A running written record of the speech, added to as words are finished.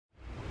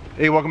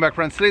Hey, welcome back,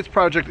 friends. Today's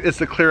project is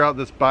to clear out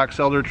this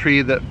Boxelder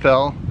tree that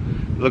fell.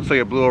 It looks like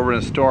it blew over in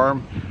a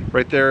storm.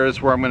 Right there is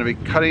where I'm going to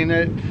be cutting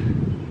it.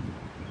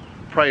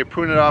 Probably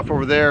prune it off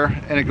over there,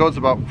 and it goes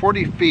about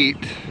 40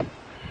 feet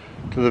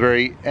to the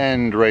very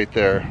end right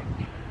there.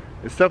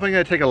 It's definitely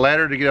going to take a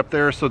ladder to get up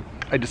there, so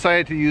I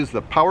decided to use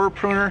the power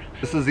pruner.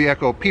 This is the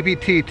ECHO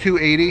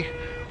PPT-280.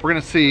 We're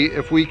going to see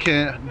if we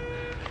can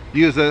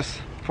use this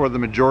for the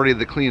majority of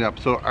the cleanup.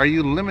 So are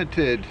you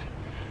limited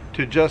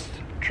to just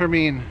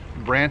trimming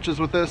branches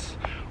with this,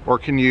 or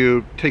can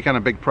you take on a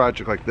big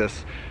project like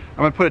this? I'm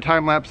going to put a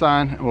time lapse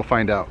on and we'll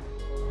find out.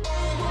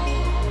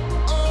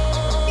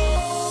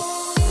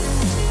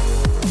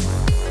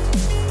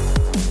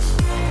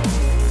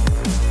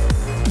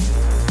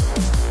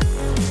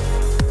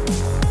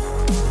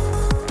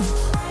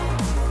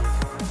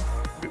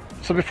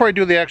 So before I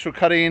do the actual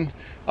cutting,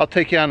 I'll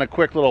take you on a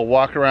quick little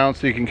walk around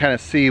so you can kind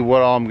of see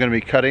what all I'm going to be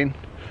cutting.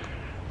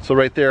 So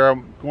right there,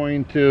 I'm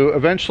going to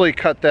eventually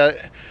cut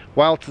that.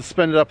 While it's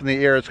suspended up in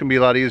the air, it's going to be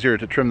a lot easier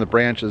to trim the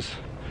branches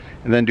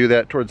and then do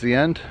that towards the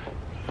end.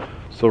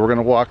 So we're going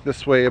to walk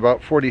this way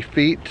about 40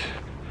 feet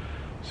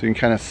so you can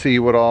kind of see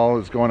what all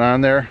is going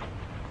on there.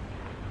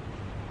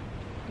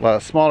 A lot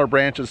of smaller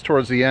branches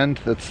towards the end.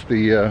 That's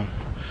the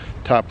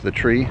top of the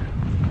tree.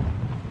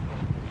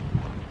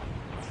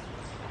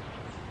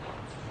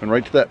 And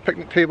right to that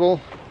picnic table.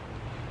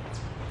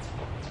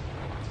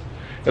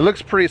 It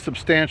looks pretty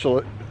substantial.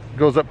 It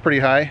goes up pretty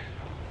high.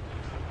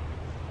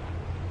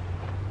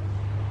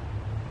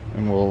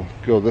 And we'll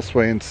go this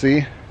way and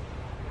see.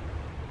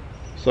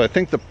 So I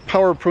think the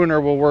power pruner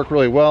will work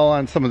really well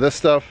on some of this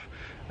stuff.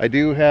 I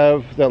do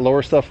have that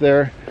lower stuff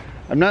there.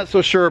 I'm not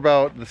so sure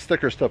about the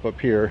sticker stuff up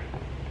here,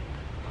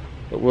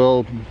 but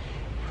we'll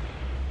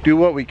do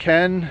what we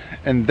can.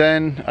 And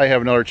then I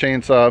have another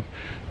chainsaw.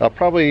 I'll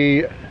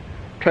probably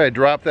try to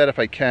drop that if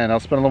I can. I'll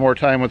spend a little more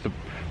time with the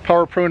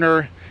power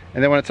pruner,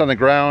 and then when it's on the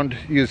ground,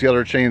 use the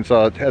other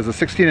chainsaw. It has a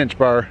 16-inch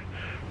bar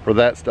for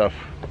that stuff.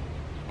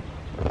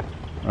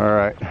 All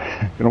right,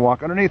 gonna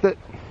walk underneath it.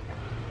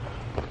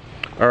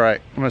 All right,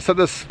 I'm gonna set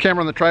this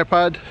camera on the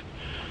tripod,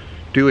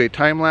 do a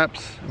time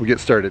lapse, and we'll get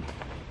started.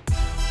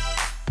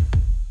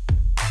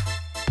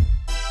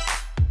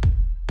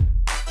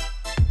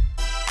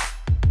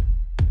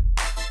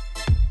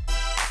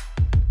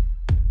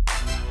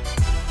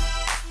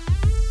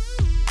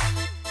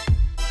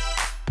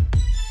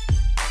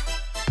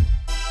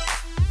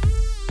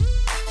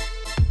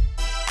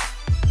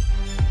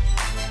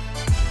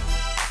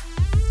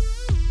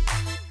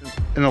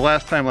 In the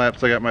last time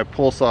lapse, I got my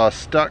pull saw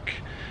stuck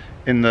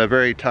in the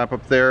very top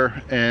up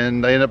there,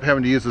 and I ended up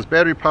having to use this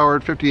battery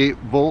powered 58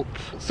 volt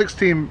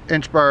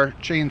 16-inch bar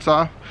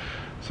chainsaw.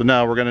 So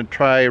now we're going to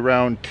try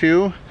round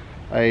 2.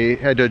 I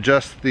had to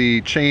adjust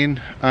the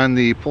chain on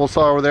the pull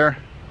saw over there.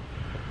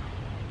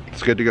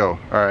 It's good to go.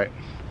 All right,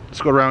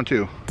 let's go to round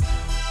 2.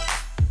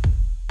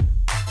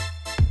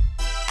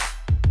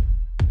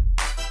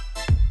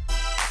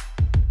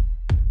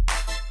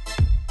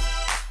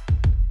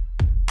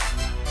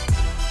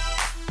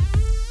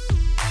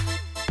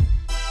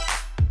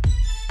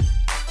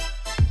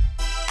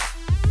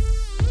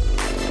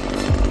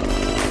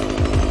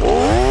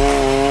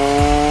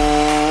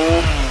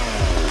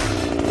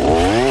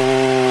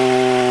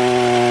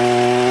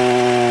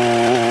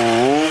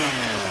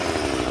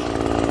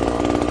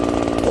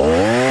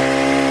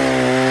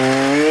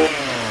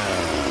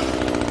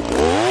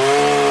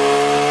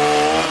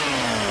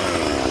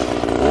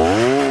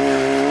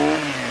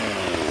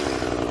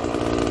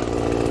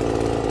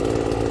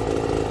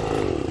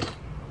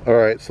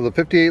 Alright, so the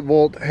 58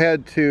 volt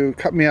had to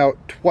cut me out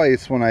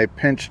twice when I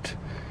pinched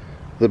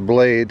the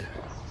blade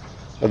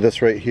of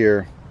this right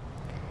here.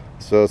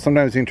 So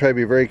sometimes you can try to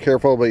be very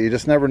careful, but you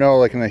just never know,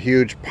 like in a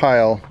huge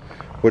pile,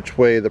 which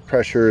way the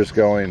pressure is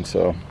going.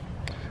 So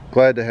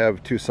glad to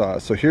have 2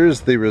 saws. So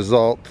here's the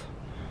result.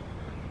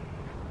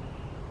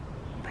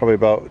 Probably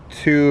about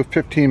 2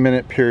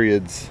 15-minute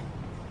periods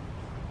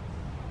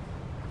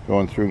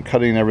going through and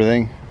cutting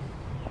everything.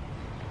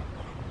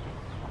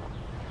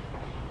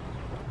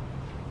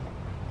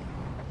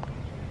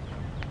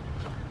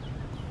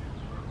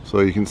 So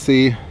you can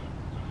see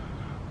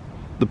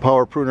the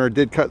power pruner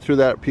did cut through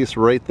that piece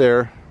right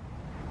there.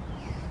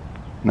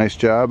 Nice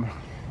job.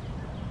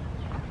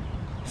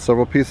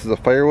 Several pieces of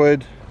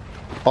firewood,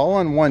 all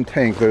on one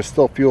tank. There's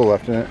still fuel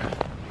left in it.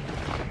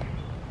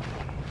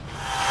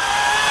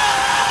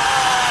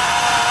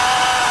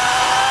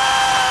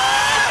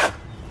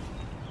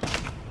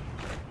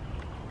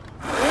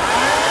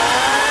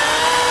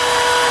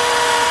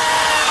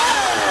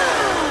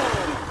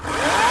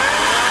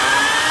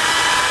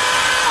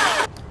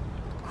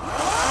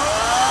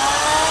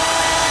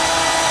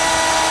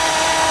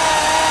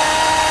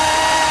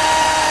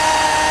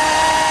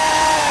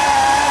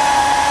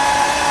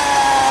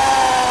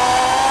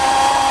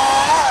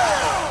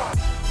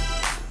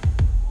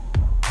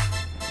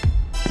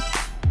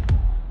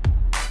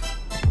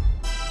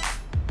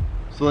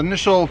 So the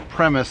initial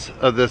premise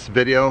of this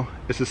video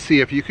is to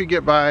see if you could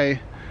get by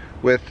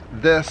with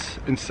this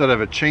instead of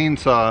a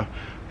chainsaw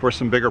for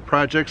some bigger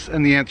projects?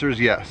 And the answer is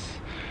yes.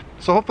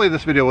 So hopefully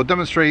this video will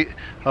demonstrate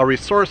how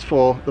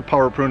resourceful the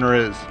power pruner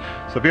is.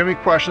 So if you have any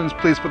questions,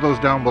 please put those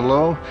down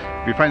below.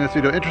 If you find this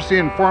video interesting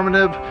and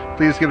informative,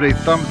 please give it a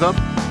thumbs up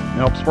and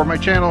help support my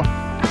channel.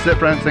 That's it,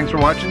 friends. Thanks for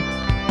watching.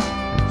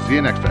 See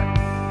you next time.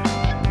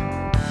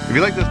 If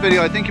you like this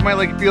video, I think you might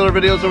like a few other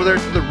videos over there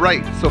to the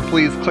right, so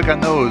please click on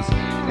those.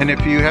 And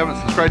if you haven't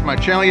subscribed to my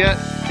channel yet,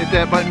 hit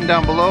that button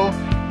down below.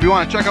 If you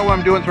want to check out what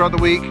I'm doing throughout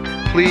the week,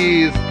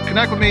 please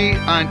connect with me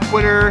on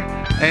Twitter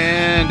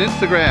and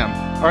Instagram.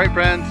 All right,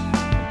 friends,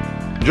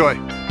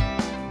 enjoy.